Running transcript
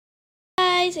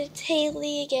guys, it's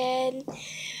Haley again.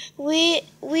 We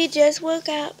just woke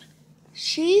up.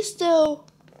 She's still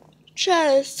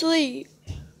trying to sleep.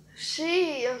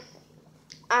 I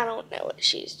don't know what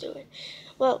she's doing.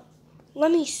 Well,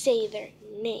 let me say their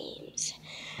names.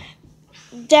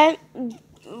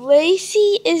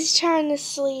 Lacey is trying to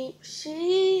sleep.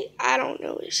 I don't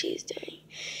know what she's doing.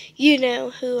 You know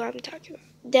who I'm talking about.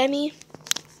 Demi.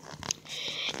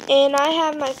 And I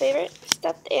have my favorite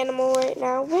stuffed animal right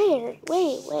now. Where?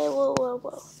 Wait,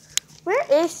 whoa. Where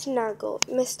is Snuggle,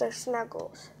 Mr.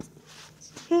 Snuggles?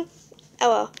 Oh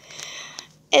well.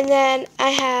 And then I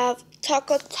have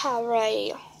Taco Tare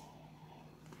right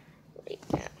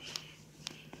now.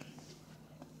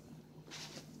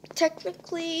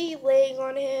 Technically laying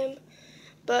on him,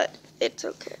 but it's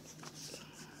okay.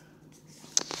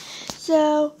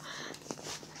 So,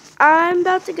 I'm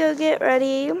about to go get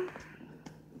ready.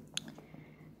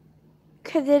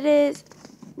 Because it is,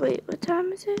 wait, what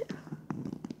time is it?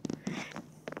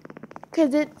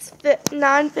 Because it's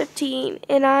 9:15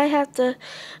 and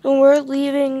we're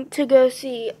leaving to go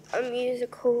see a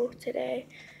musical today.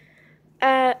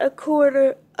 At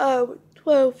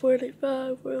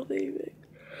 12:45 we're leaving.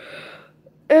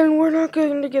 And we're not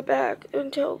going to get back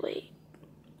until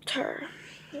later.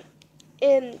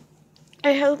 And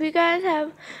I hope you guys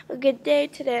have a good day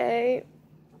today.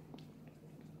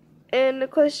 And the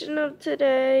question of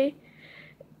today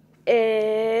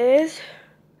is,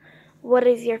 what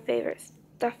is your favorite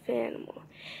stuffed animal?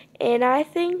 And I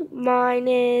think mine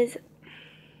is,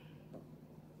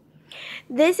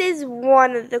 this is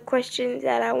one of the questions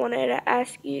that I wanted to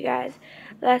ask you guys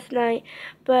last night.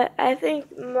 But I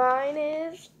think mine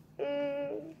is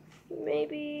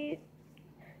maybe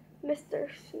Mr.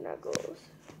 Snuggles.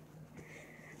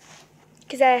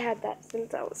 Because I had that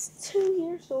since I was 2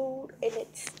 years old and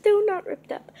it's still not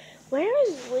ripped up. Where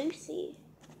is Lucy?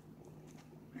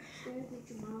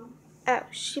 Oh,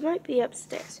 she might be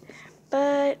upstairs.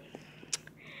 But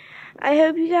I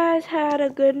hope you guys had a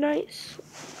good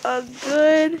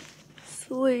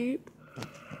sleep.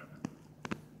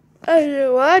 I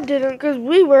know I didn't, because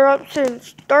we were up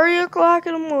since 3 o'clock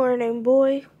in the morning,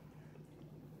 boy.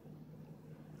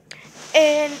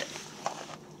 And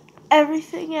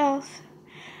everything else.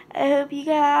 I hope you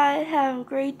guys have a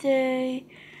great day.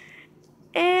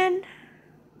 And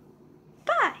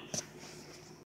bye.